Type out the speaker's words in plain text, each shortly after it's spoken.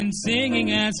and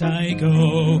singing as I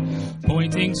go,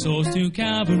 pointing souls to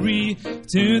Calvary,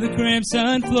 to the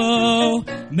crimson flow.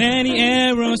 Many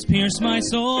arrows pierce my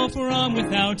soul from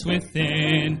without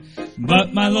within,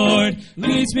 but my Lord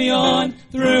leads me on,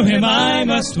 through him I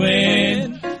must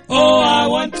win. Oh, I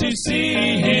want to see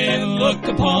him, look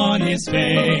upon his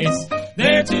face,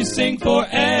 there to sing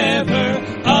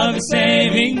forever of his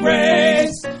saving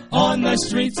grace. On the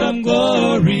streets of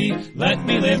glory, let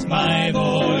me lift my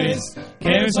voice.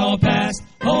 Cares all past,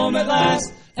 home at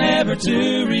last, ever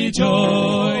to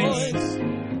rejoice.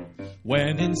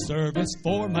 When in service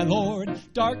for my Lord,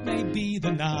 dark may be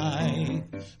the night,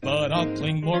 but I'll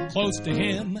cling more close to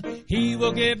him, he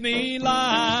will give me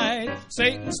light.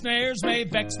 Satan's snares may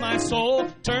vex my soul,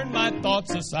 turn my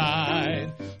thoughts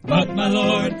aside, but my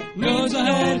Lord goes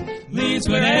ahead, leads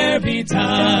with every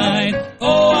tide.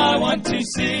 Oh, I want to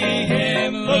see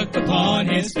him, look upon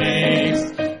his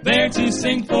face, there to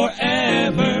sing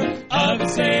forever of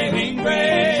his saving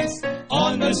grace.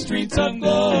 On the streets of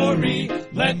glory,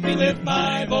 let me lift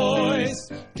my voice.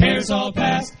 Cares all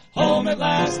past, home at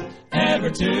last, ever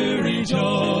to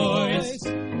rejoice.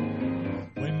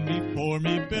 When before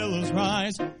me billows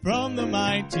rise from the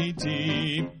mighty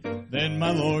deep, then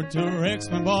my Lord directs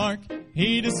my bark,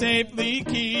 he to safely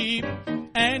keep,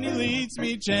 and he leads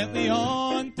me gently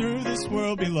on through this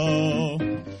world below.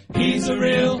 He's a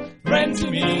real friend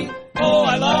to me, oh,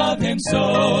 I love him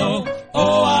so.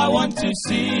 Oh, I want to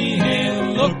see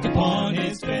him, look upon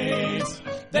his face,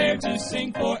 there to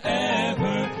sing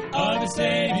forever of his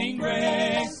saving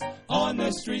grace. On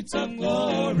the streets of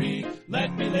glory,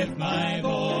 let me lift my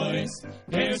voice.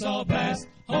 Cares all past,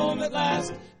 home at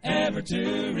last, ever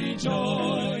to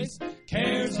rejoice.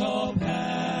 Cares all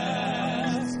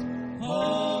past,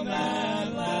 home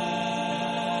at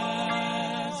last,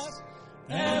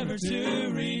 ever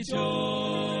to rejoice.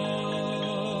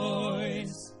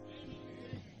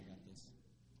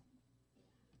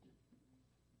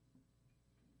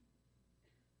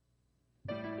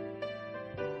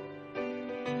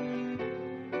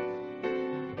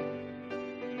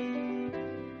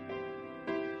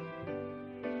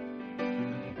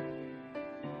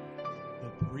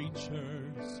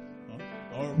 Preachers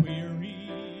are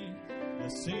weary, the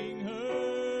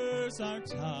singers are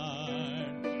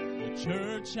tired. The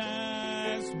church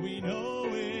as we know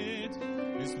it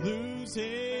is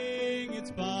losing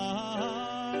its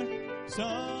fire.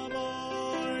 Some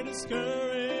are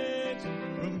discouraged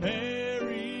from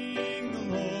bearing the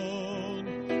load,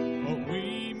 but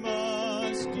we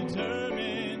must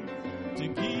determine to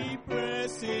keep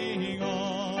pressing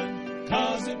on,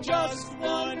 'cause if just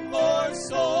one more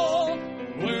soul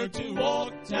were to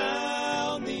walk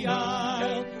down the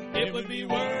aisle, it would be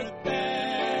worth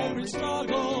every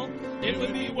struggle, it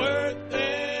would be worth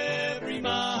every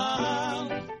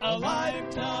mile. A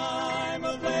lifetime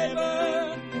of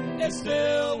labor is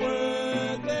still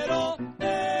worth it all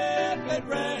if it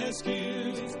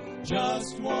rescues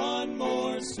just one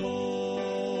more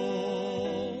soul.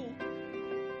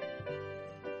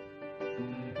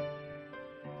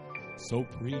 So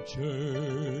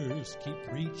preachers keep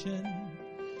preaching,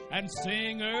 and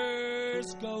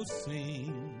singers go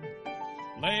sing.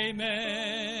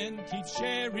 Laymen keep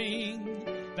sharing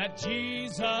that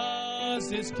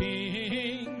Jesus is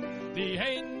King. The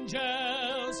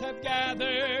angels have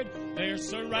gathered, they're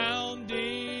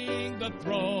surrounding the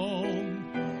throne,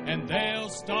 and they'll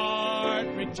start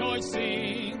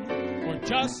rejoicing for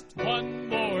just one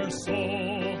more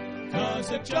soul.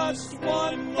 'Cause if just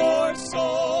one more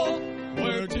soul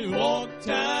were to walk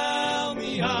down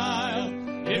the aisle,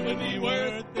 it would be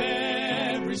worth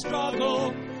every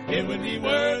struggle, it would be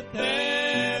worth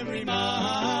every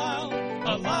mile.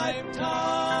 A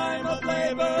lifetime of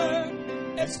labor,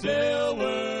 it's still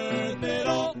worth it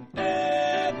all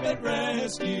if it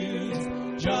rescues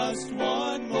just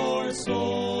one more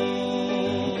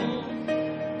soul.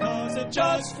 'Cause if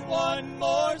just one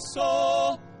more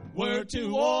soul were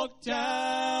to walk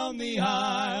down the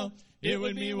aisle, it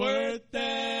would be worth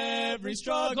every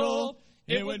struggle,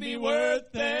 it would be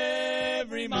worth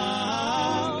every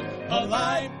mile. A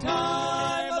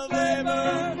lifetime of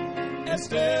labor is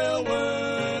still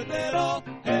worth it all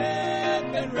if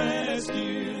it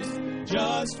rescues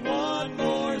just one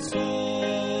more soul.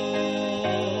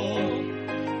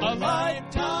 A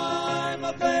lifetime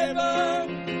of labor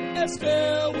is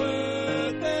still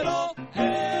worth it all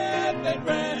if it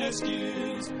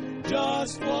rescues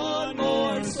just one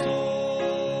more soul.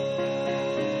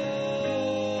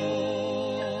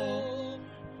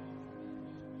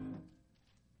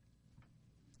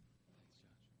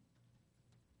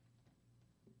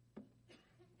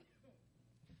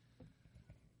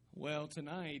 Well,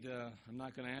 tonight, I'm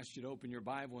not going to ask you to open your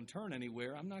Bible and turn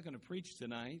anywhere. I'm not going to preach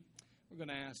tonight. We're going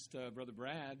to ask Brother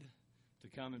Brad to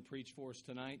come and preach for us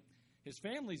tonight. His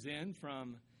family's in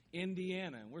from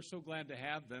Indiana, and we're so glad to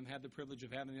have them. Had the privilege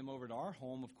of having them over to our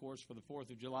home, of course, for the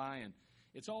 4th of July, and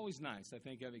it's always nice. I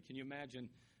think of it. Can you imagine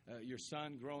your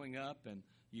son growing up, and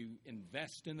you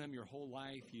invest in them your whole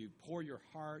life? You pour your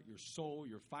heart, your soul,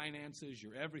 your finances,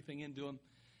 your everything into them.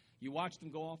 You watch them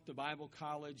go off to Bible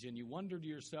college, and you wonder to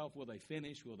yourself, will they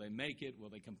finish? Will they make it? Will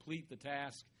they complete the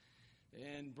task?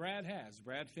 And Brad has.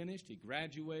 Brad finished. He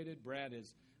graduated. Brad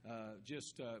is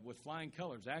just with flying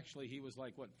colors. Actually, he was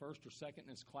like, first or second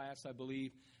in his class, I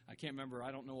believe. I can't remember.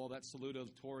 I don't know all that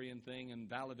salutatorian thing and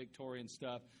valedictorian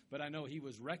stuff. But I know he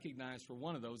was recognized for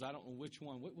one of those. I don't know which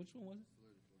one. Which one was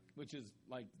it? Which is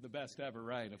like the best ever,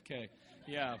 right? Okay.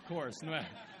 Yeah, of course.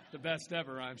 The best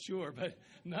ever, I'm sure. But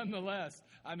nonetheless,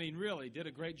 I mean, really did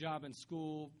a great job in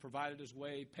school, provided his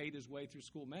way, paid his way through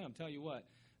school. Man, I'm telling you what,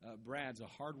 Brad's a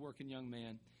hardworking young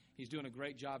man. He's doing a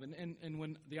great job. And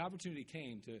when the opportunity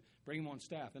came to bring him on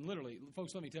staff, and literally,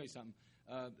 folks, let me tell you something.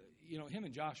 Him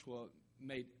and Joshua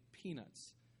made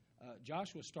peanuts.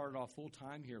 Joshua started off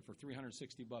full-time here for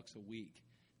 $360 a week.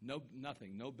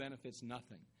 Nothing, no benefits,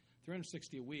 nothing.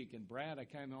 $360 a week, and Brad, I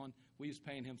came on, we was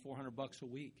paying him $400 a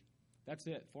week. That's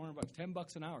it, $400,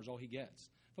 $10 an hour is all he gets.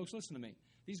 Folks, listen to me.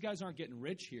 These guys aren't getting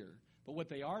rich here, but what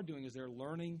they are doing is they're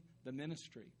learning the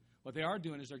ministry. What they are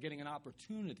doing is they're getting an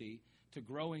opportunity to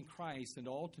grow in Christ and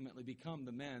to ultimately become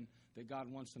the men that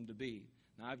God wants them to be.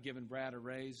 Now, I've given Brad a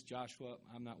raise. Joshua,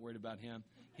 I'm not worried about him.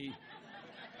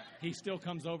 He still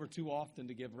comes over too often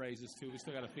to give raises, too. We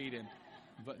still got to feed him.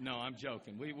 But no, I'm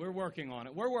joking. We're working on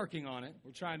it. We're working on it.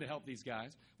 We're trying to help these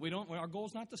guys. Our goal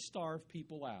is not to starve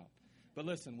people out. But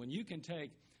listen, when you can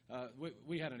take,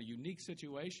 we had a unique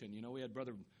situation. You know, we had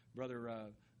brother.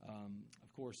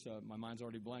 Of course, my mind's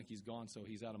already blank. He's gone, so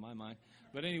he's out of my mind.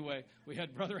 But anyway, we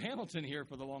had Brother Hamilton here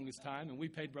for the longest time, and we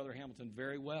paid Brother Hamilton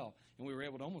very well. And we were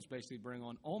able to almost basically bring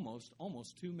on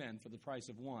almost two men for the price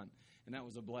of one. And that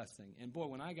was a blessing. And boy,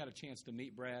 when I got a chance to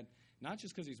meet Brad, not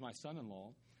just because he's my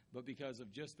son-in-law, but because of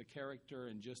just the character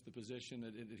and just the position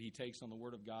that he takes on the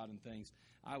Word of God and things,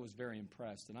 I was very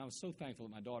impressed. And I was so thankful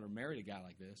that my daughter married a guy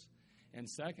like this. And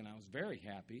second, I was very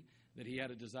happy that he had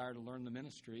a desire to learn the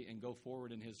ministry and go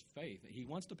forward in his faith. He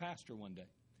wants to pastor one day.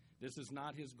 This is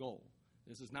not his goal.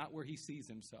 This is not where he sees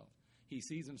himself. He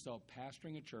sees himself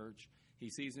pastoring a church. He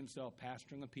sees himself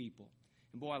pastoring a people.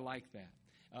 And boy, I like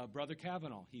that. Brother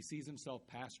Kavanaugh, he sees himself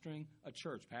pastoring a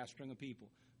church, pastoring a people.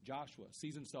 Joshua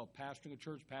sees himself pastoring a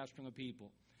church, pastoring a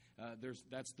people.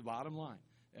 That's the bottom line.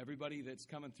 Everybody that's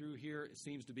coming through here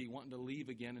seems to be wanting to leave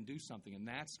again and do something, and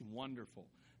that's wonderful.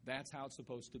 That's how it's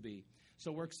supposed to be.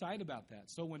 So we're excited about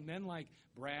that. So when men like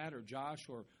Brad or Josh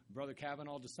or Brother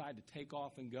Kavanaugh decide to take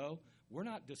off and go, we're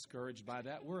not discouraged by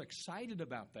that. We're excited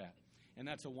about that, and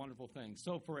that's a wonderful thing.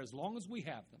 So for as long as we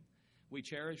have them, we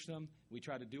cherish them. We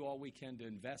try to do all we can to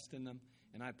invest in them.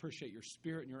 And I appreciate your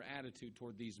spirit and your attitude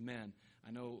toward these men.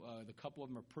 I know the couple of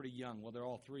them are pretty young. Well, they're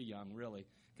all three young, really,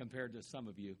 compared to some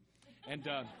of you. And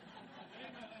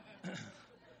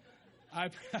I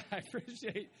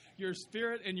appreciate your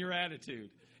spirit and your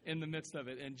attitude in the midst of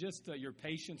it. And just your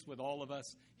patience with all of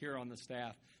us here on the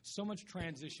staff. So much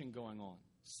transition going on.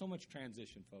 So much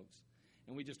transition, folks.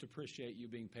 And we just appreciate you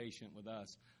being patient with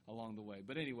us along the way.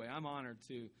 But anyway, I'm honored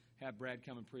to have Brad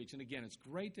come and preach. And again, it's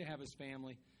great to have his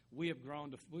family. We've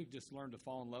just learned to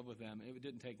fall in love with them. It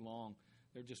didn't take long.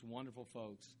 They're just wonderful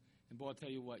folks. And boy, I'll tell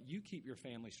you what, you keep your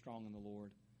family strong in the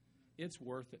Lord. It's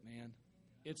worth it, man.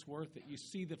 It's worth it. You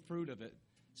see the fruit of it.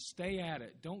 Stay at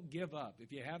it. Don't give up.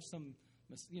 If you have some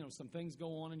things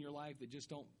go on in your life that just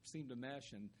don't seem to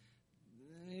mesh, and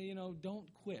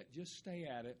don't quit. Just stay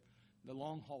at it. The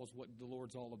long haul is what the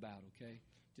Lord's all about, okay?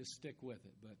 Just stick with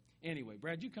it. But anyway,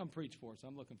 Brad, you come preach for us.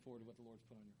 I'm looking forward to what the Lord's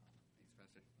put on your heart. Thanks,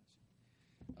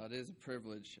 Pastor. It is a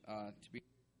privilege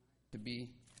to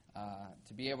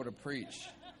be able to preach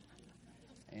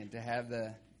and to have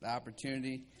the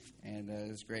opportunity. And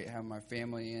it's great having my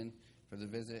family in for the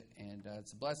visit. And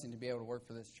it's a blessing to be able to work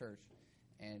for this church.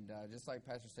 And just like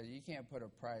Pastor said, you can't put a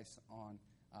price on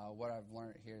what I've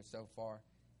learned here so far.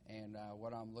 And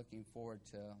what I'm looking forward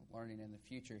to learning in the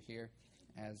future here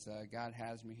as God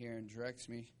has me here and directs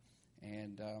me.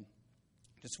 And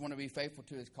just want to be faithful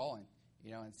to His calling,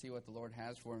 and see what the Lord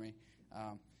has for me.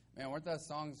 Man, weren't those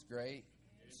songs great?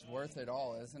 It's worth it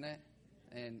all, isn't it?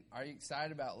 And are you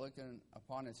excited about looking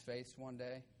upon His face one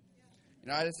day?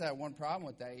 I just had one problem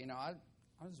with that. I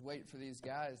was waiting for these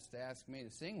guys to ask me to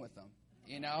sing with them.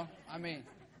 I mean,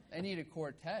 they need a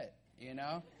quartet,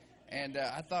 And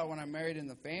I thought when I married in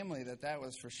the family that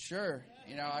was for sure,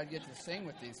 I'd get to sing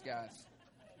with these guys.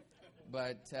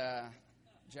 But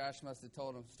Josh must have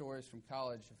told them stories from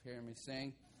college of hearing me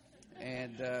sing.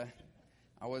 And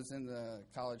I was in the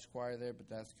college choir there, but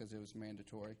that's because it was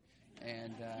mandatory.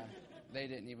 And they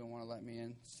didn't even want to let me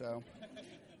in.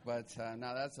 But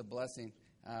no, that's a blessing.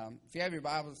 If you have your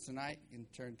Bibles tonight, you can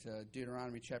turn to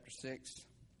Deuteronomy chapter 6.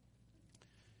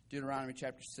 Deuteronomy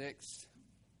chapter 6.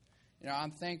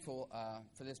 I'm thankful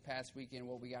for this past weekend,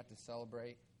 what we got to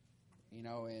celebrate,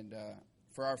 and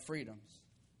for our freedoms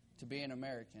to be an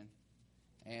American.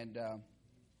 And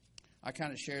I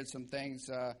kind of shared some things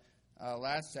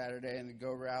last Saturday in the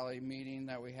Go Rally meeting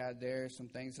that we had there, some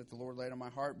things that the Lord laid on my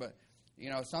heart. But,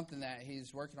 something that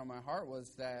He's working on my heart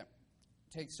was that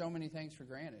take so many things for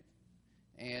granted.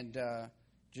 And as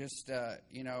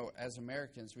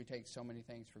Americans, we take so many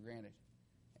things for granted.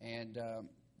 And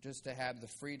just to have the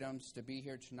freedoms to be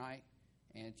here tonight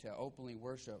and to openly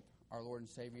worship our Lord and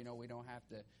Savior. We don't have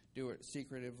to do it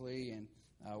secretively, and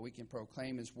we can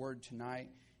proclaim His Word tonight.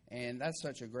 And that's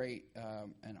such a great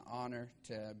an honor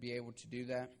to be able to do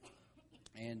that.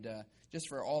 And just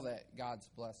for all that God's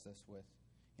blessed us with.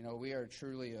 We are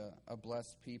truly a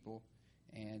blessed people.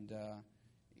 And,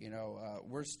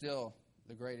 we're still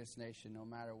the greatest nation no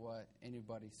matter what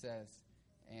anybody says.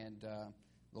 And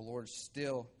the Lord's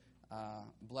still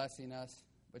blessing us.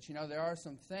 But, there are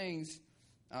some things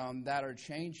that are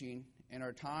changing in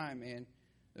our time. And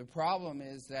the problem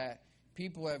is that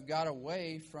people have got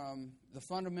away from the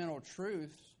fundamental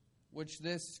truths which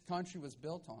this country was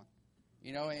built on.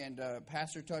 And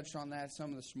Pastor touched on that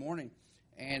some this morning.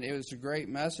 And it was a great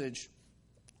message,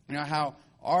 how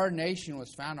our nation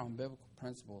was founded on biblical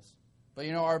principles. But,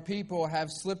 our people have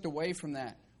slipped away from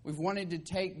that. We've wanted to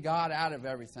take God out of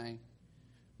everything.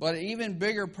 But an even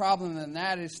bigger problem than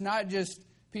that, it's not just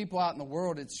people out in the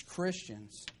world, it's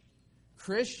Christians.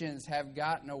 Christians have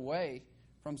gotten away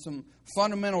from some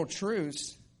fundamental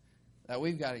truths that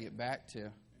we've got to get back to.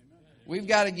 Amen. We've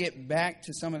got to get back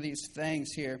to some of these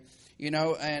things here,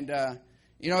 and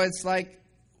it's like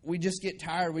we just get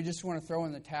tired. We just want to throw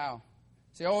in the towel.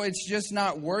 Say, it's just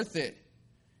not worth it.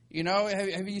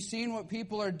 Have you seen what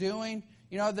people are doing?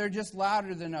 They're just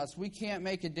louder than us. We can't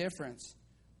make a difference,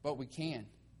 but we can.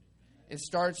 It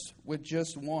starts with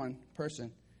just one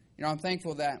person. I'm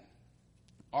thankful that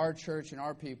our church and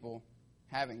our people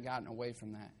haven't gotten away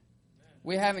from that.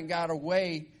 We haven't got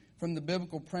away from the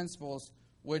biblical principles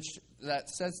that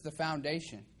sets the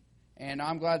foundation. And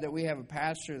I'm glad that we have a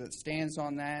pastor that stands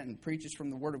on that and preaches from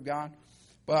the Word of God.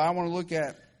 But I want to look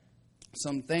at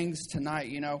some things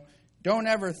tonight. Don't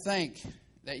ever think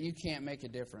that you can't make a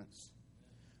difference.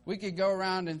 We could go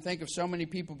around and think of so many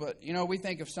people, but, we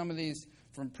think of some of these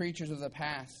from preachers of the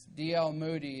past, D.L.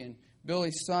 Moody and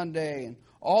Billy Sunday and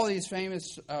all these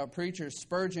famous preachers,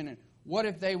 Spurgeon. And what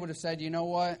if they would have said,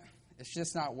 what? It's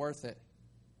just not worth it.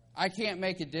 I can't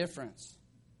make a difference.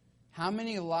 How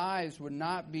many lives would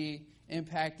not be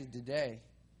impacted today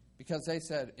because they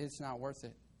said it's not worth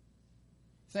it?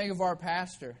 Think of our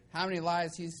pastor, how many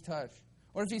lives he's touched.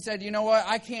 What if he said,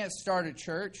 I can't start a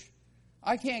church.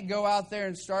 I can't go out there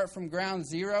and start from ground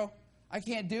zero. I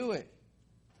can't do it.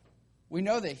 We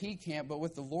know that he can't, but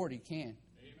with the Lord he can.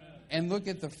 Amen. And look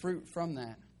at the fruit from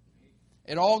that.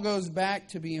 It all goes back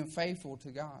to being faithful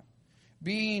to God.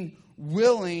 Being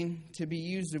willing to be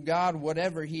used of God,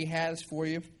 whatever He has for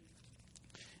you.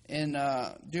 In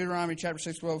Deuteronomy chapter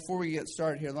 6, well, before we get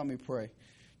started here, let me pray.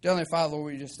 Dear Heavenly Father,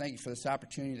 Lord, we just thank You for this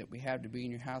opportunity that we have to be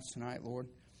in Your house tonight, Lord.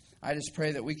 I just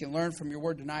pray that we can learn from Your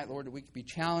Word tonight, Lord, that we can be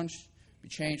challenged, be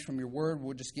changed from Your Word.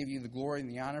 We'll just give You the glory and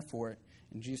the honor for it.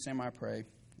 In Jesus' name I pray.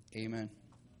 Amen.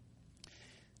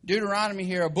 Deuteronomy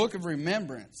here, a book of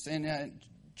remembrance. In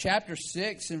chapter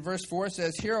 6 and verse 4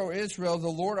 says, Hear, O Israel, the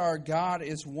Lord our God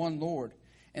is one Lord.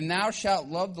 And thou shalt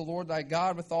love the Lord thy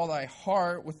God with all thy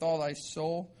heart, with all thy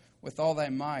soul, with all thy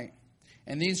might.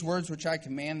 And these words which I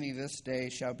command thee this day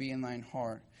shall be in thine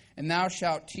heart. And thou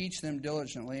shalt teach them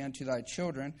diligently unto thy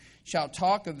children, shalt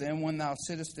talk of them when thou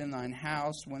sittest in thine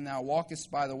house, when thou walkest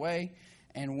by the way,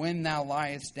 and when thou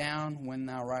liest down, when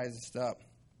thou risest up.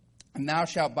 And thou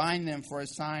shalt bind them for a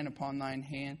sign upon thine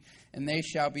hand, and they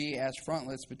shall be as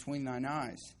frontlets between thine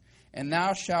eyes. And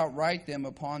thou shalt write them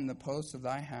upon the posts of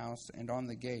thy house and on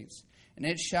the gates. And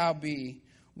it shall be,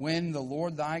 when the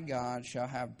Lord thy God shall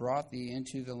have brought thee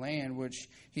into the land which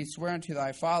He sware unto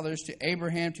thy fathers, to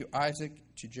Abraham, to Isaac,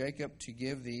 to Jacob, to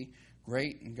give thee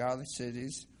great and godly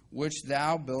cities, which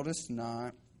thou buildest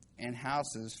not, and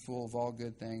houses full of all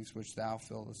good things which thou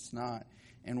fillest not,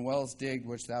 and wells digged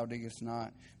which thou diggest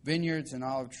not, vineyards and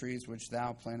olive trees which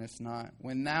thou plantest not.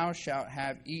 When thou shalt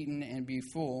have eaten and be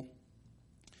full,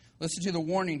 Listen to the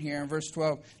warning here in verse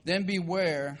 12. Then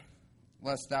beware,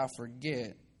 lest thou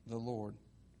forget the Lord,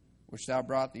 which thou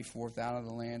brought thee forth out of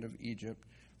the land of Egypt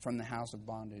from the house of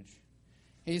bondage.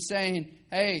 He's saying,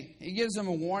 hey, he gives them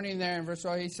a warning there in verse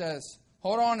 12. He says,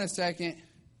 hold on a second.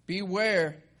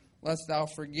 Beware, lest thou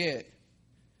forget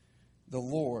the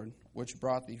Lord, which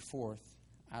brought thee forth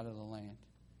out of the land.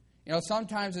 You know,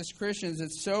 sometimes as Christians,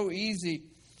 it's so easy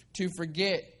to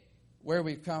forget where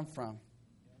we've come from.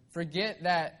 Forget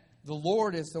that the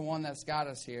Lord is the one that's got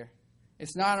us here.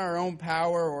 It's not our own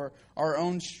power or our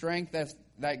own strength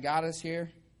that got us here,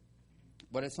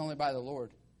 but it's only by the Lord.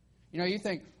 You know, you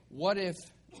think, what if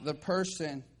the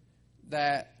person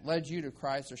that led you to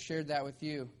Christ or shared that with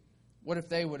you, what if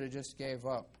they would have just gave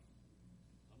up?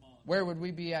 Where would we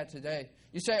be at today?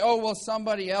 You say, oh, well,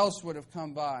 somebody else would have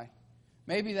come by.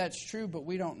 Maybe that's true, but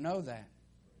we don't know that.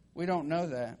 We don't know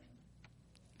that.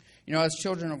 You know, as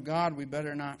children of God, we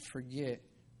better not forget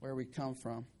where we come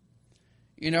from.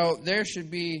 You know, there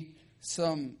should be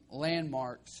some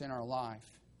landmarks in our life.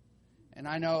 And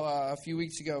I know a few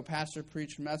weeks ago, Pastor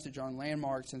preached a message on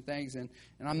landmarks and things, and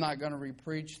I'm not going to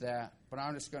re-preach that, but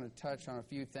I'm just going to touch on a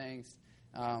few things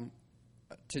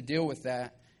to deal with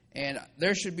that. And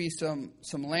there should be some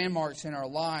landmarks in our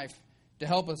life to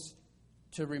help us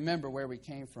to remember where we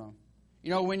came from. You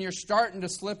know, when you're starting to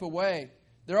slip away,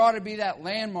 there ought to be that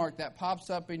landmark that pops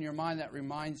up in your mind that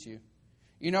reminds you.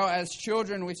 You know, as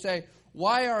children, we say,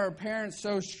 why are our parents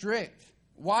so strict?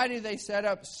 Why do they set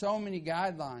up so many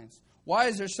guidelines? Why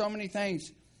is there so many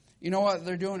things? You know what?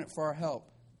 They're doing it for our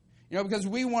help. You know, because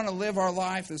we want to live our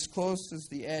life as close as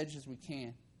the edge as we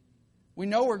can. We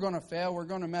know we're going to fail. We're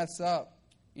going to mess up.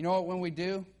 You know what? When we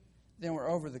do, then we're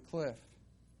over the cliff.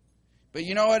 But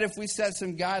you know what? If we set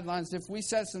some guidelines, if we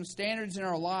set some standards in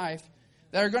our life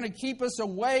that are going to keep us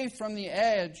away from the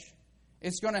edge,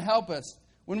 it's going to help us.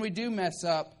 When we do mess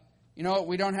up, you know what?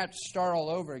 We don't have to start all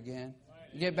over again.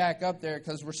 Get back up there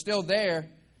because we're still there.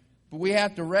 But we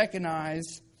have to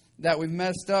recognize that we've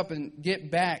messed up and get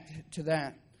back to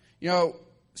that. You know,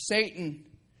 Satan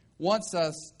wants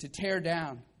us to tear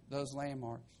down those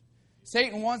landmarks.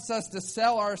 Satan wants us to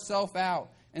sell ourselves out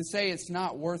and say it's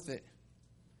not worth it.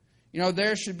 You know,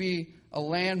 there should be a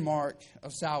landmark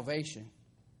of salvation.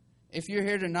 If you're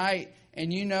here tonight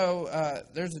and you know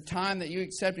there's a time that you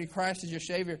accepted Christ as your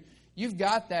Savior, you've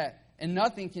got that, and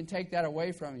nothing can take that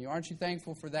away from you. Aren't you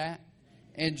thankful for that?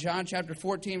 And John chapter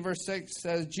 14, verse 6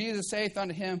 says, Jesus saith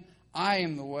unto him, I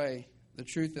am the way, the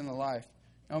truth, and the life.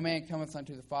 No man cometh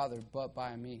unto the Father but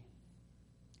by me.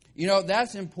 You know,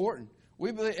 that's important.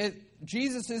 We believe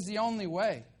Jesus is the only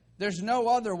way. There's no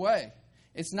other way.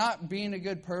 It's not being a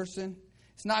good person.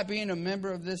 It's not being a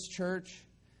member of this church.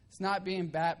 It's not being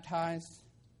baptized.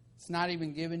 It's not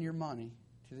even giving your money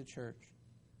to the church.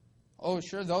 Oh,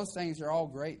 sure, those things are all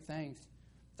great things.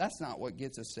 That's not what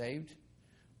gets us saved.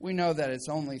 We know that it's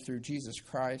only through Jesus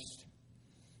Christ.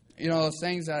 You know, those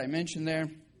things that I mentioned there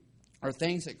are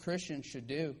things that Christians should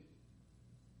do.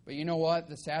 But you know what?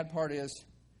 The sad part is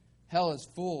hell is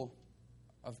full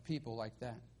of people like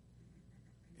that.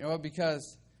 You know what?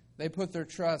 Because they put their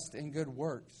trust in good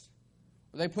works.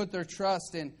 Or they put their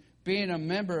trust in being a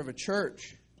member of a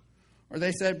church. Or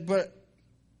they said, but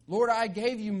Lord, I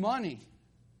gave you money.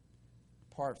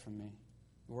 Depart from me,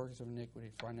 the workers of iniquity,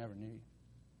 for I never knew you.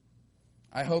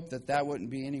 I hope that wouldn't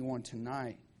be anyone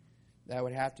tonight that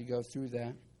would have to go through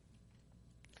that.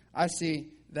 I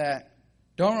see that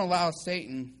don't allow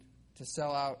Satan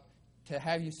to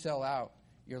have you sell out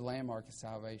your landmark of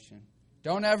salvation.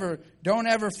 Don't ever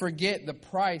forget the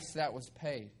price that was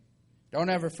paid. Don't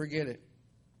ever forget it.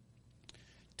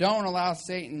 Don't allow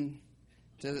Satan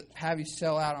to have you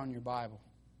sell out on your Bible.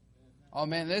 Oh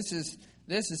man, this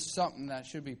is something that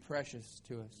should be precious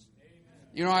to us.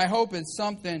 You know, I hope it's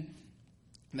something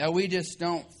that we just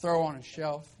don't throw on a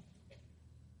shelf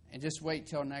and just wait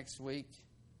till next week.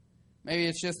 Maybe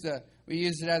it's just we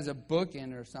use it as a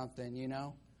bookend or something, you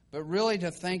know. But really to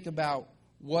think about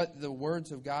what the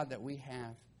words of God that we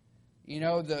have. You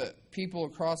know, the people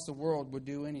across the world would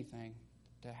do anything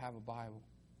to have a Bible.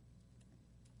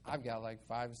 I've got like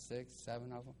 5, 6,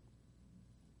 7 of them.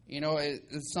 You know,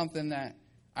 it's something that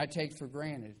I take for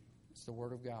granted. It's the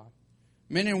Word of God.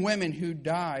 Men and women who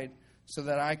died so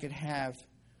that I could have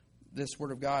this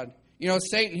Word of God. You know,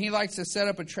 Satan, he likes to set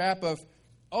up a trap of,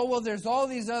 oh, well, there's all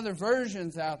these other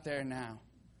versions out there now.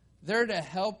 They're to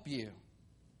help you.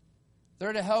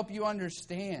 They're to help you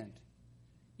understand.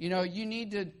 You know, you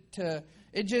need to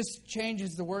it just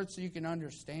changes the word so you can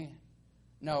understand.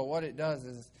 No, what it does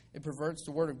is it perverts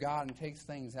the Word of God and takes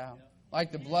things out.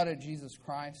 Like the blood of Jesus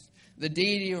Christ, the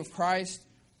deity of Christ,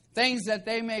 things that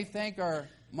they may think are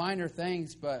minor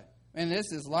things, but And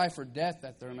this is life or death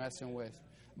that they're messing with.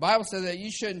 The Bible says that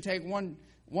you shouldn't take one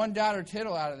dot or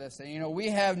tittle out of this thing. You know, we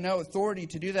have no authority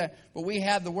to do that, but we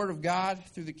have the Word of God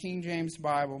through the King James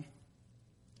Bible.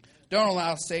 Don't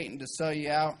allow Satan to sell you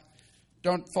out.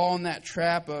 Don't fall in that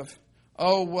trap of,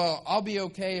 oh, well, I'll be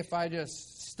okay if I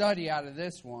just study out of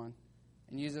this one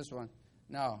and use this one.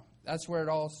 No, that's where it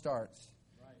all starts.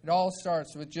 It all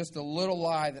starts with just a little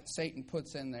lie that Satan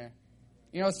puts in there.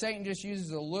 You know, Satan just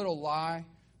uses a little lie,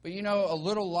 but you know, a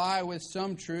little lie with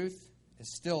some truth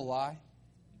is still a lie.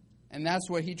 And that's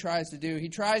what he tries to do. He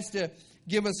tries to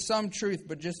give us some truth,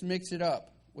 but just mix it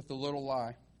up with a little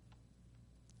lie.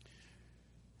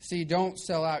 See, don't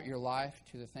sell out your life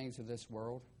to the things of this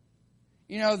world.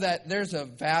 You know that there's a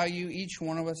value. Each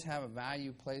one of us have a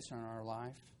value placed on our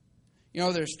life. You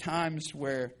know, there's times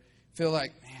where I feel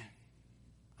like, man,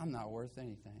 I'm not worth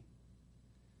anything.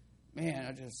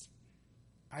 Man,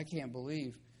 I can't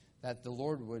believe that the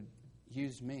Lord would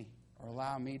use me or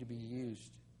allow me to be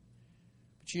used.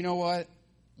 But you know what?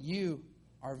 You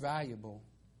are valuable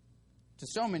to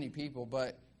so many people.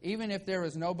 But even if there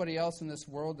was nobody else in this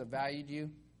world that valued you,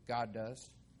 God does.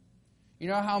 You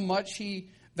know how much He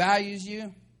values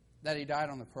you? That He died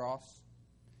on the cross.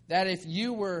 That if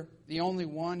you were the only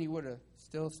one, He would have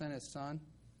still sent His Son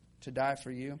to die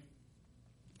for you.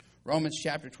 Romans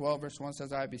chapter 12, verse 1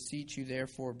 says, I beseech you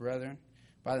therefore, brethren,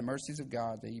 by the mercies of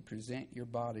God, that ye present your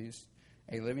bodies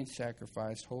a living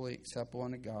sacrifice, wholly acceptable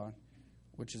unto God,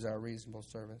 which is our reasonable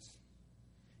service.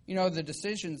 You know, the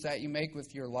decisions that you make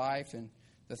with your life and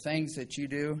the things that you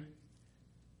do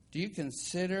you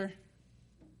consider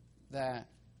that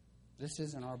this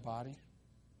isn't our body?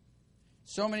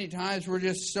 So many times we're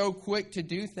just so quick to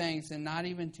do things and not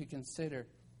even to consider,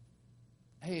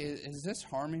 hey, is this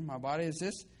harming my body? Is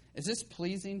this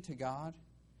pleasing to God?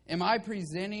 Am I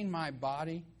presenting my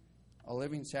body a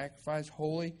living sacrifice,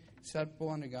 holy, acceptable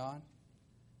unto God?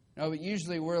 No, but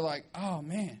usually we're like, oh,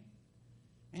 man,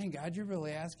 God, you're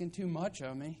really asking too much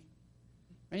of me.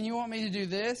 Man, you want me to do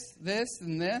this,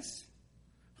 and this?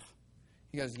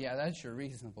 He goes, yeah, that's your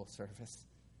reasonable service.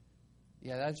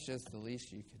 Yeah, that's just the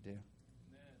least you could do.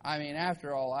 I mean,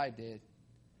 after all I did,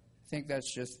 I think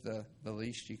that's just the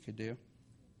least you could do.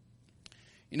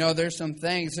 You know, there's some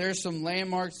things, there's some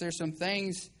landmarks, there's some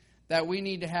things that we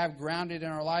need to have grounded in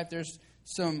our life. There's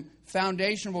some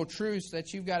foundational truths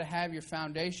that you've got to have your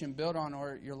foundation built on,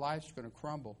 or your life's going to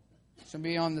crumble. It's going to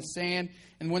be on the sand,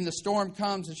 and when the storm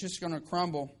comes, it's just going to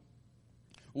crumble.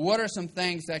 What are some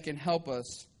things that can help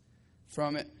us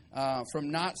from it,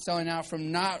 from not selling out,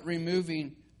 from not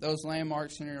removing those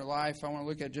landmarks in your life? I want to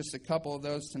look at just a couple of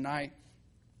those tonight,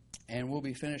 and we'll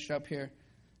be finished up here.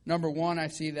 Number one, I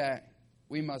see that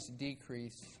we must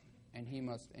decrease and He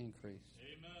must increase.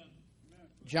 Amen.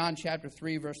 John chapter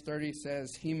 3, verse 30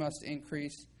 says, He must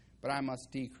increase, but I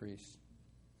must decrease.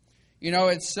 You know,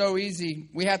 it's so easy.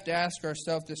 We have to ask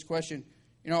ourselves this question.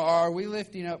 You know, are we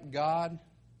lifting up God,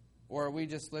 or are we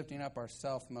just lifting up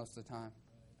ourselves most of the time?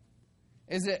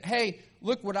 Is it, hey,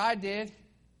 look what I did?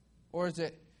 Or is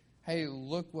it, hey,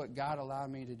 look what God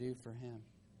allowed me to do for Him?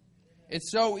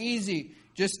 It's so easy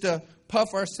just to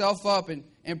puff ourselves up,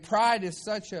 and pride is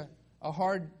such a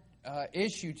hard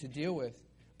issue to deal with.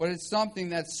 But it's something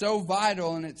that's so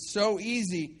vital, and it's so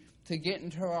easy to get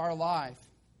into our life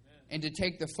and to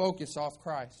take the focus off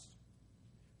Christ.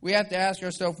 We have to ask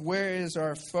ourselves, where is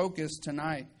our focus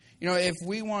tonight? You know, if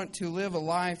we want to live a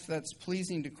life that's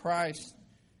pleasing to Christ,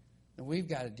 then we've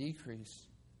got to decrease.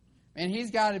 And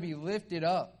He's got to be lifted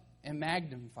up and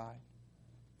magnified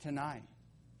tonight.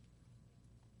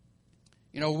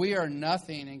 You know, we are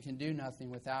nothing and can do nothing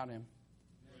without Him.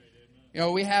 You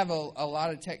know, we have a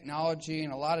lot of technology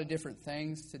and a lot of different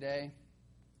things today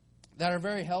that are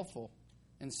very helpful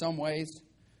in some ways,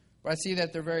 but I see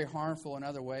that they're very harmful in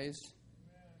other ways.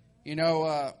 You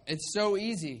know, it's so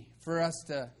easy for us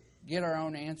to get our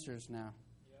own answers now,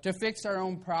 to fix our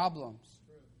own problems.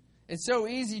 It's so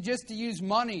easy just to use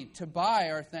money to buy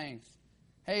our things.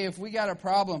 Hey, if we got a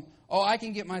problem, I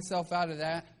can get myself out of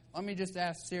that. Let me just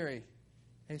ask Siri.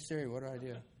 Hey, Siri, what do I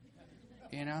do?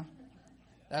 You know?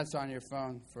 That's on your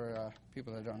phone for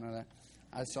people that don't know that.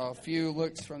 I saw a few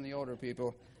looks from the older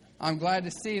people. I'm glad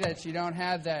to see that you don't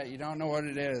have that. You don't know what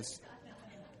it is.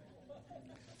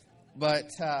 But,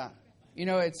 you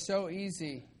know, it's so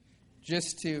easy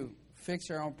just to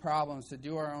fix our own problems, to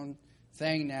do our own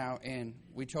thing now, and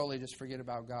we totally just forget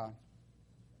about God.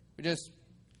 We just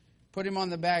put Him on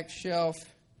the back shelf,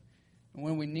 and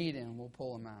when we need Him, we'll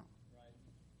pull Him out.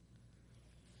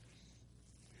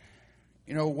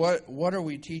 You know, what are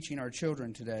we teaching our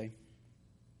children today?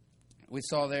 we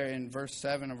saw there in verse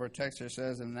 7 of our text, it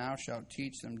says, "And thou shalt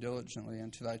teach them diligently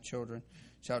unto thy children,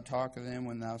 shalt talk of them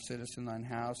when thou sittest in thine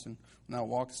house, and when thou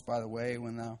walkest by the way,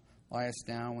 when thou liest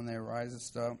down, when thou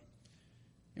risest up."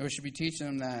 And we should be teaching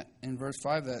them that, in verse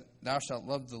 5, that thou shalt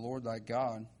love the Lord thy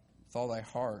God with all thy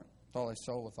heart, with all thy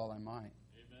soul, with all thy might.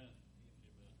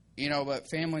 Amen. But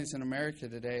families in America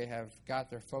today have got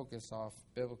their focus off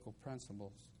biblical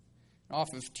principles. Off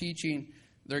of teaching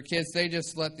their kids, they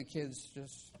just let the kids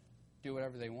just do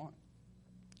whatever they want.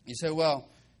 You say, well,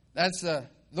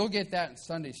 they'll get that in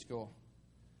Sunday school.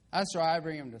 That's why I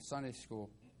bring them to Sunday school.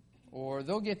 Or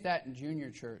they'll get that in junior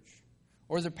church.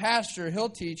 Or the pastor, he'll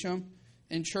teach them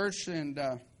in church. And,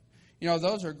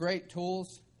 those are great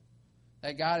tools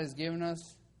that God has given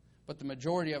us. But the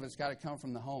majority of it's got to come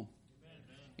from the home.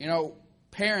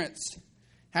 Parents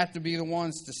have to be the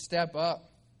ones to step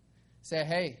up. Say,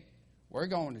 hey, we're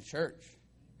going to church.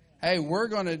 Hey, we're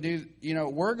going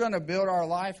to build our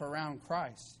life around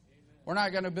Christ. We're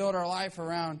not going to build our life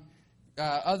around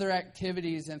other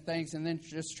activities and things and then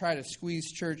just try to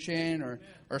squeeze church in or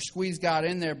squeeze God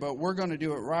in there, but we're going to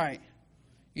do it right.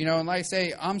 And like I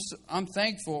say, I'm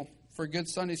thankful for good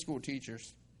Sunday school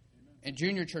teachers and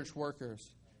junior church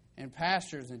workers and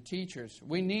pastors and teachers.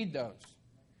 We need those.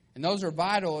 And those are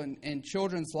vital in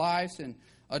children's lives and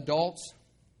adults.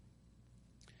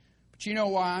 But you know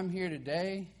why I'm here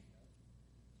today?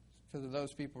 Because of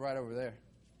those people right over there.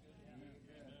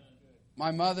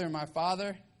 My mother and my father,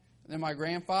 and then my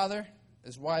grandfather,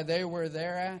 is why they were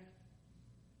there at.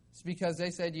 It's because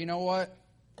they said, you know what?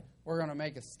 We're going to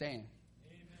make a stand.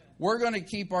 We're going to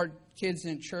keep our kids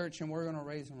in church and we're going to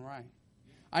raise them right.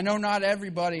 I know not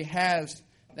everybody has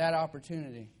that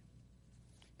opportunity.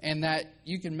 And that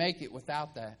you can make it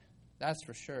without that. That's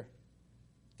for sure.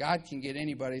 God can get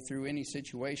anybody through any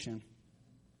situation.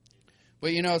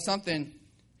 But something,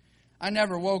 I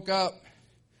never woke up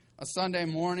a Sunday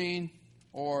morning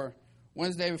or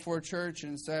Wednesday before church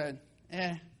and said,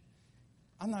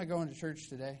 I'm not going to church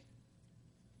today.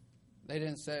 They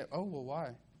didn't say, oh, well,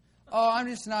 why? Oh, I'm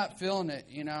just not feeling it,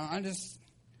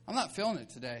 I'm not feeling it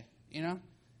today,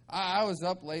 I was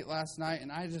up late last night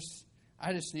and I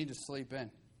just need to sleep in.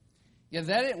 Yeah,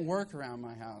 that didn't work around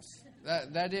my house.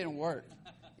 That didn't work.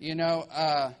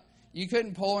 You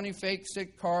couldn't pull any fake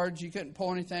sick cards. You couldn't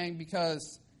pull anything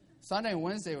because Sunday and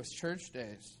Wednesday was church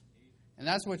days. And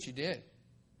that's what you did.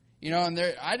 And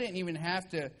I didn't even have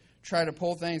to try to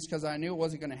pull things because I knew it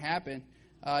wasn't going to happen.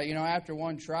 After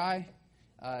one try,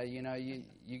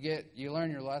 you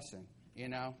learn your lesson,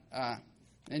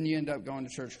 and you end up going to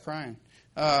church crying.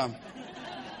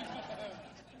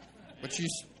 But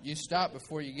you stop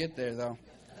before you get there, though.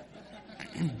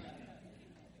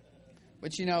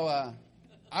 But,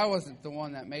 I wasn't the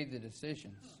one that made the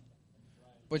decisions.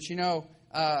 But,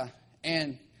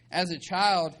 and as a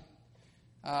child,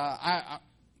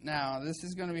 now, this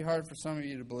is going to be hard for some of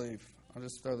you to believe. I'll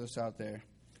just throw this out there.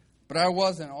 But I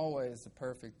wasn't always the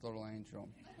perfect little angel.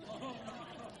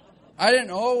 I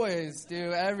didn't always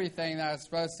do everything that I was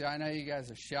supposed to. I know you guys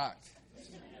are shocked.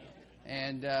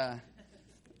 And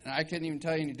I couldn't even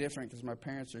tell you any different because my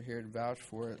parents are here to vouch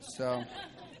for it. So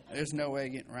there's no way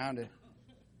of getting around it.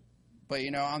 But,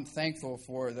 I'm thankful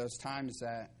for those times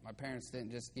that my parents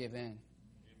didn't just give in.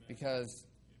 Because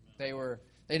they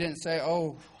didn't say,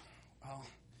 oh, well,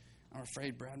 I'm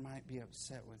afraid Brad might be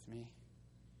upset with me.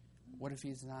 What if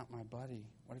he's not my buddy?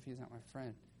 What if he's not my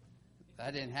friend?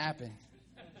 That didn't happen.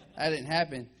 That didn't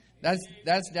happen.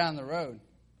 That's down the road.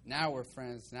 Now we're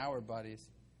friends. Now we're buddies.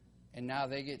 And now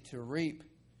they get to reap.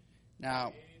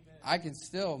 Now, I can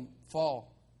still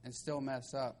fall and still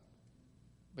mess up.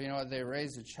 But you know what? They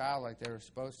raised a child like they were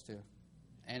supposed to.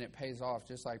 And it pays off.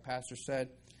 Just like Pastor said,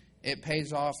 it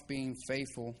pays off being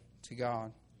faithful to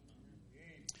God.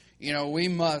 We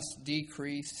must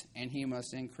decrease and He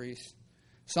must increase.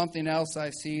 Something else I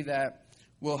see that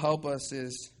will help us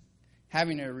is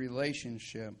having a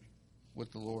relationship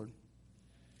with the Lord.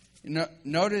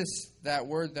 Notice that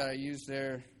word that I used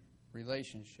there,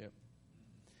 relationship.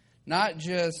 Not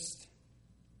just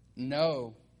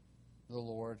know the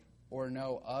Lord or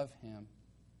know of Him,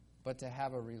 but to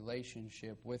have a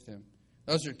relationship with Him.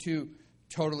 Those are two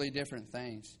totally different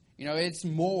things. It's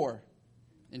more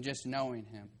than just knowing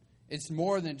Him. It's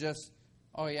more than just,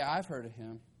 oh yeah, I've heard of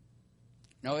Him.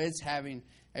 No, it's having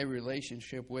a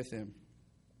relationship with Him.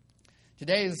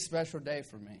 Today is a special day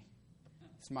for me.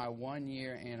 It's my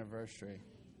 1-year anniversary.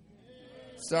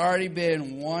 It's already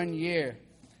been 1 year.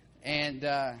 And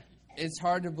it's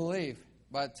hard to believe.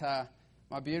 But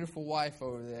my beautiful wife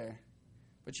over there.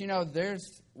 But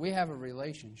we have a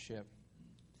relationship.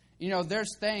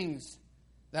 There's things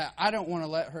that I don't want to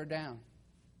let her down.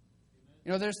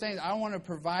 You know, there's things I want to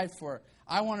provide for her.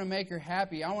 I want to make her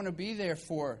happy. I want to be there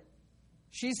for her.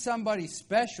 She's somebody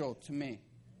special to me.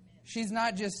 She's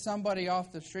not just somebody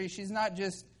off the street. She's not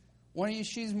just one of you.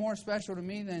 She's more special to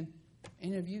me than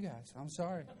any of you guys. I'm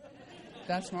sorry.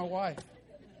 That's my wife.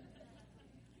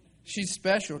 She's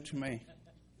special to me.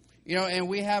 You know, and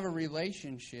we have a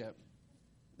relationship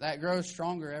that grows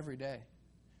stronger every day.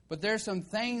 But there's some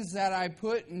things that I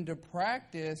put into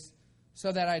practice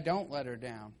so that I don't let her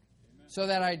down, so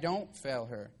that I don't fail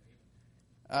her.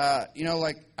 You know,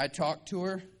 like I talk to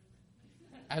her.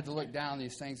 I had to look down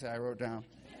these things that I wrote down.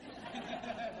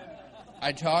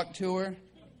 I talk to her.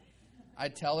 I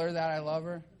tell her that I love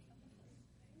her.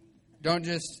 Don't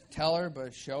just tell her,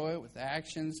 but show it with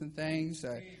actions and things.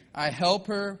 I help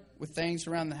her with things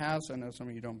around the house. I know some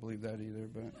of you don't believe that either,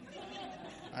 but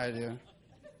I do.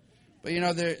 But, you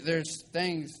know, there's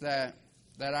things that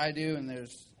I do, and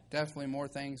there's definitely more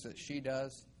things that she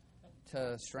does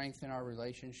to strengthen our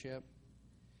relationship.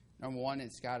 Number one,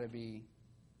 it's got to be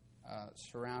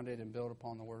surrounded and built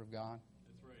upon the Word of God.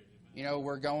 That's right. You know,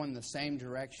 we're going the same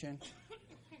direction.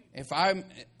 If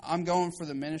I'm going for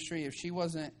the ministry, if she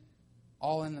wasn't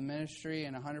all in the ministry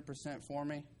and 100% for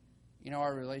me, you know,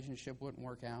 our relationship wouldn't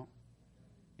work out.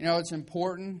 You know, it's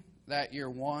important that you're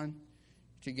one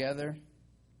together.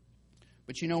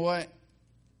 But you know what?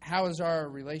 How is our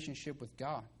relationship with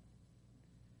God?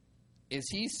 Is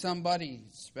He somebody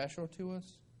special to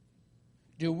us?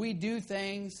 Do we do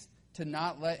things to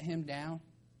not let Him down?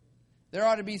 There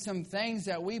ought to be some things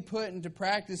that we put into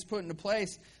practice, put into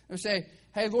place, and say,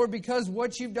 hey, Lord, because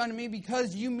what you've done to me,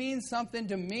 because you mean something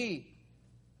to me,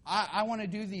 I want to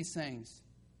do these things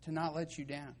to not let you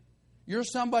down. You're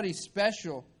somebody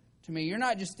special to me. You're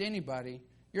not just anybody.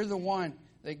 You're the one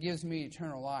that gives me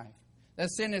eternal life, that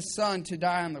sent His Son to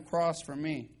die on the cross for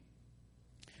me.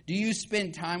 Do you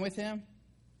spend time with Him?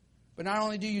 But not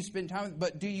only do you spend time with Him,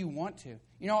 but do you want to?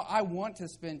 You know, I want to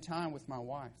spend time with my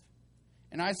wife.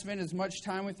 And I spend as much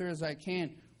time with her as I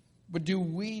can. But do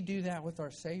we do that with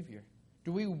our Savior?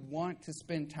 Do we want to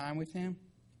spend time with Him?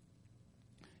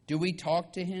 Do we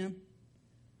talk to Him?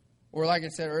 Or like I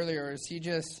said earlier, is He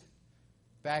just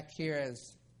back here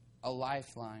as a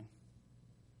lifeline?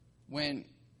 When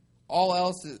all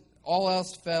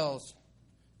else fails,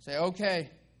 say, okay,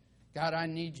 God, I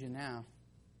need you now.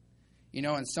 You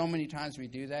know, and so many times we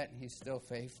do that, and He's still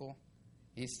faithful.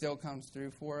 He still comes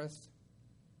through for us.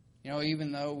 You know,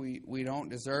 even though we don't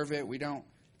deserve it, we don't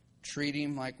treat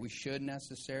Him like we should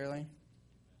necessarily.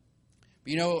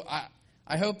 But, you know,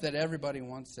 I hope that everybody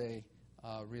wants a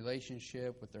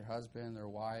relationship with their husband, their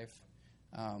wife.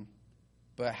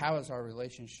 But how is our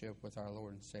relationship with our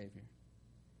Lord and Savior?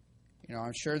 You know,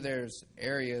 I'm sure there's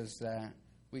areas that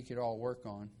we could all work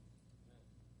on.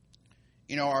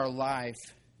 You know, our life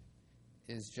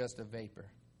is just a vapor.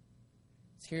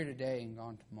 It's here today and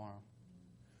gone tomorrow.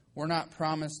 We're not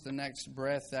promised the next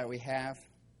breath that we have.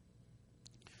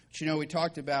 But, you know, we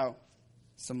talked about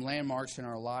some landmarks in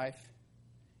our life.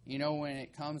 You know, when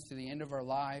it comes to the end of our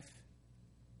life,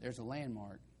 there's a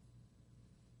landmark.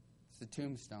 It's the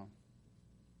tombstone.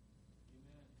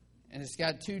 And it's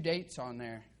got 2 dates on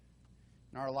there.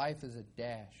 And our life is a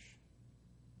dash.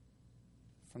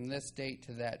 From this date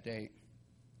to that date.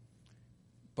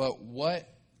 But what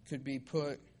could be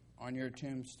put on your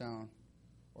tombstone?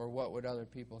 Or what would other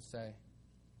people say?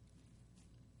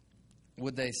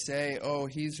 Would they say, oh,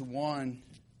 he's one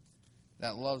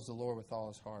that loves the Lord with all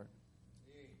his heart?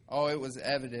 Oh, it was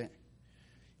evident.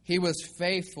 He was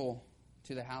faithful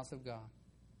to the house of God.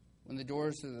 When the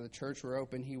doors of the church were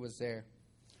open, he was there.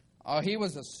 Oh, he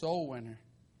was a soul winner.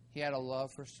 He had a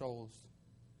love for souls.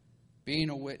 Being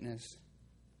a witness.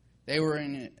 They were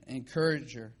an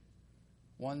encourager.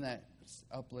 One that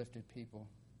uplifted people.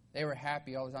 They were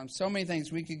happy all the time. So many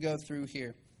things we could go through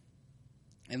here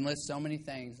and list so many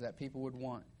things that people would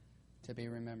want to be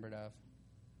remembered of.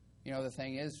 You know, the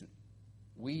thing is,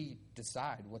 we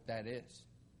decide what that is.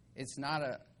 It's not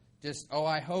just, oh,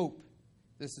 I hope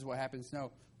this is what happens.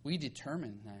 No, we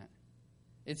determine that.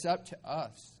 It's up to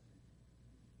us.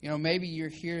 You know, maybe you're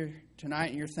here tonight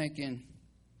and you're thinking,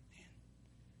 man,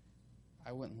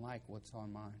 I wouldn't like what's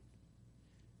on mine.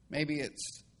 Maybe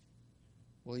it's,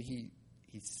 well, he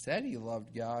said he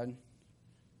loved God.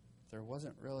 There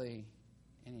wasn't really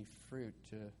any fruit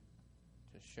to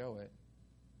show it.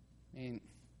 I mean,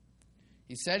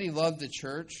 he said he loved the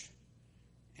church,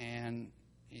 and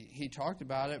he talked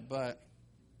about it, but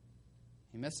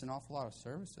he missed an awful lot of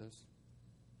services.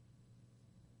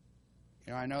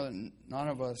 You know, I know that none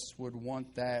of us would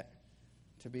want that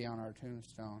to be on our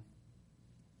tombstone.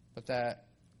 But that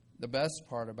the best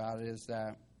part about it is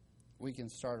that we can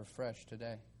start afresh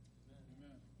today.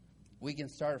 we can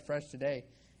start afresh today.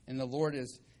 And the Lord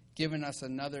has given us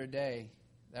another day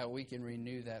that we can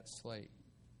renew that slate.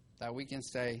 That we can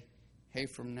say, hey,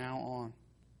 from now on,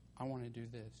 I want to do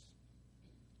this.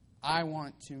 I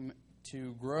want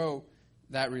to grow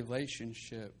that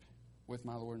relationship with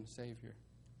my Lord and Savior.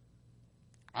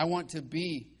 I want to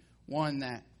be one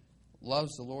that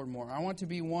loves the Lord more. I want to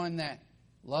be one that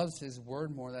loves His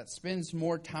Word more, that spends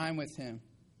more time with Him.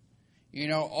 You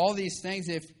know, all these things,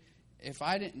 if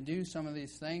I didn't do some of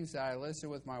these things that I listed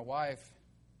with my wife,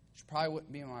 she probably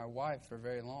wouldn't be my wife for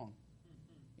very long.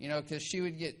 You know, because she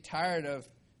would get tired of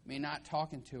me not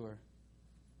talking to her,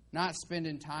 not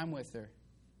spending time with her,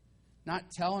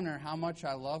 not telling her how much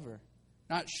I love her,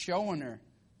 not showing her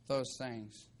those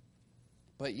things.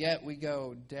 But yet we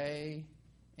go day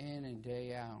in and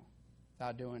day out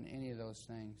without doing any of those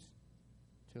things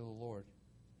to the Lord.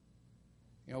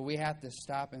 You know, we have to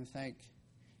stop and think,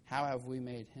 how have we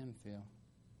made Him feel?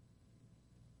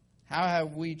 How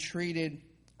have we treated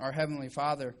our Heavenly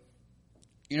Father?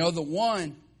 You know, the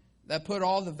one that put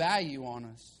all the value on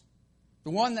us. The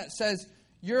one that says,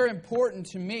 you're important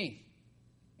to me.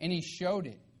 And He showed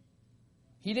it.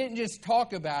 He didn't just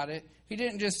talk about it. He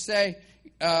didn't just say,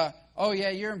 oh yeah,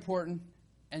 you're important,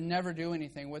 and never do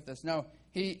anything with us. No,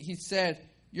 He said,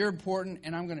 you're important,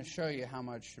 and I'm going to show you how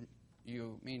much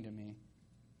you mean to me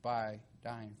by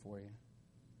dying for you.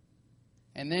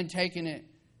 And then taking it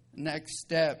next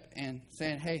step and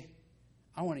saying, hey,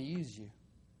 I want to use you.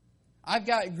 I've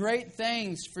got great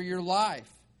things for your life.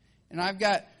 And I've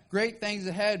got great things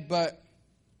ahead, but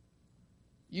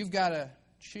you've got to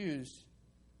choose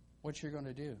what you're going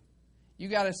to do. You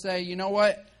got to say, you know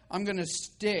what? I'm going to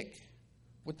stick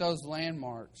with those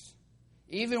landmarks.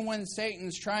 Even when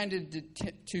Satan's trying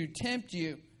to tempt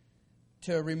you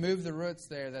to remove the roots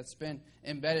there that's been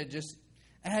embedded, just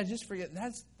forget,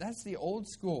 that's the old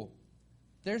school.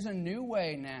 There's a new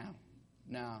way now.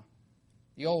 No,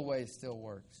 the old way still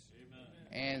works. Amen.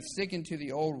 And sticking to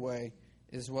the old way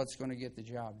is what's going to get the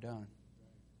job done.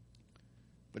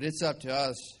 But it's up to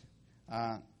us.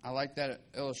 I like that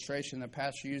illustration that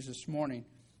Pastor used this morning,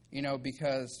 you know,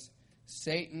 because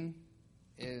Satan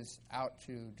is out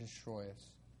to destroy us.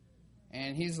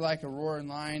 And he's like a roaring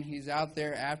lion. He's out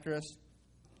there after us.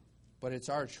 But it's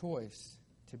our choice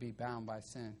to be bound by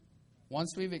sin.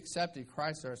 Once we've accepted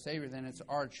Christ our Savior, then it's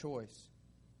our choice.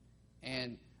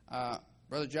 And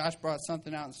Brother Josh brought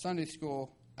something out in Sunday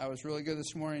school that was really good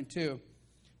this morning too.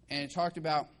 And it talked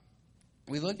about,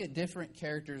 we look at different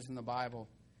characters in the Bible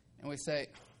and we say,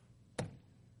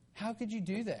 how could you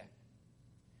do that?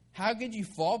 How could you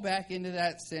fall back into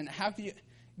that sin? How could you?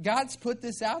 God's put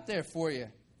this out there for you.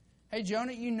 Hey,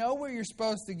 Jonah, you know where you're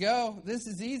supposed to go. This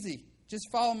is easy. Just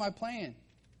follow my plan.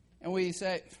 And we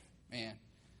say, man,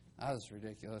 that was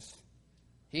ridiculous.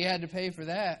 He had to pay for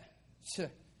that.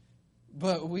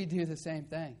 But we do the same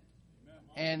thing.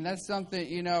 And that's something,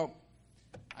 you know,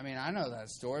 I mean, I know that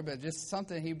story, but just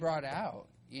something he brought out.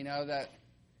 You know, that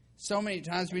so many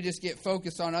times we just get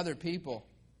focused on other people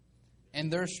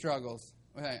and their struggles.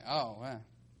 We think, oh, well,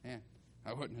 man,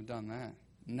 I wouldn't have done that.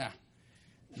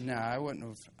 No, I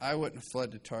wouldn't have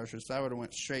fled to Tarshish. I would have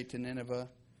went straight to Nineveh,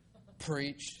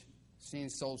 preached, seen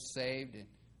souls saved, and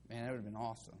man, that would have been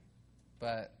awesome.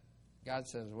 But God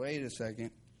says, wait a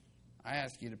second. I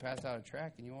asked you to pass out a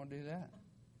tract, and you won't do that.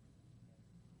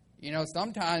 You know,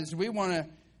 sometimes we want to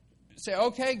say,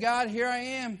 okay, God, here I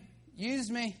am. Use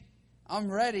me. I'm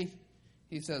ready.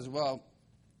 He says, well,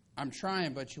 I'm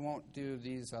trying, but you won't do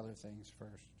these other things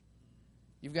first.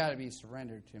 You've got to be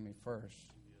surrendered to me first.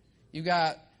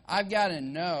 I've got to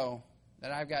know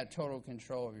that I've got total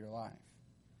control of your life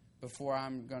before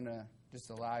I'm going to just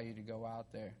allow you to go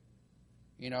out there.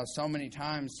 You know, so many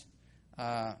times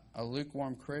a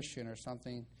lukewarm Christian or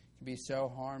something can be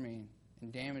so harming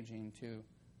and damaging to the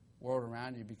world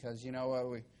around you because, you know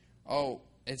what,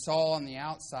 it's all on the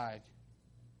outside.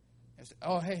 It's,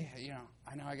 hey, you know,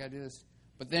 I know I got to do this.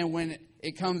 But then when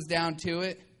it comes down to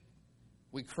it,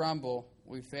 we crumble,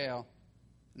 we fail,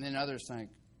 and then others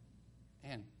think,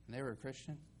 man, they were a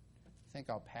Christian? I think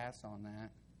I'll pass on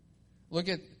that. Look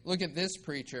at this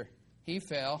preacher. He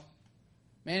fell.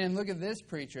 Man, and look at this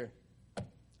preacher.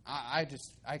 I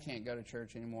can't go to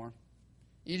church anymore.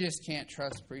 You just can't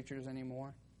trust preachers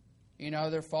anymore. You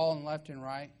know, they're falling left and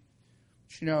right.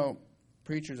 But you know,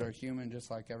 preachers are human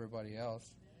just like everybody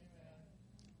else.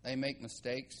 They make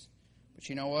mistakes. But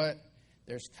you know what?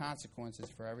 There's consequences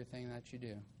for everything that you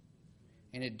do.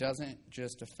 And it doesn't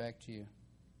just affect you.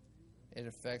 It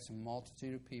affects a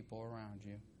multitude of people around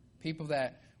you. People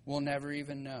that we'll never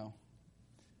even know.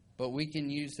 But we can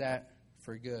use that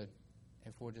for good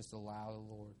if we'll just allow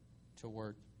the Lord to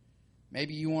work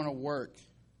maybe you want to work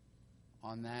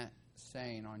on that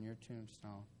saying on your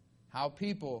tombstone. How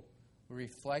people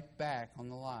reflect back on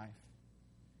the life.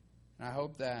 And I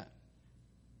hope that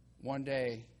one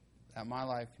day that my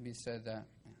life can be said that,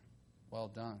 well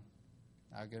done,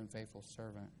 thou good and faithful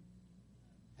servant.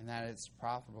 And that it's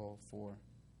profitable for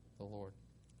the Lord.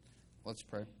 Let's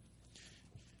pray.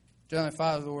 Dear Heavenly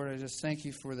Father, Lord, I just thank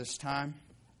you for this time.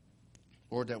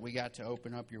 Lord, that we got to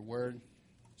open up your word,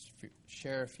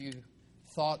 share a few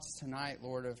thoughts tonight,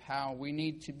 Lord, of how we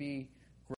need to be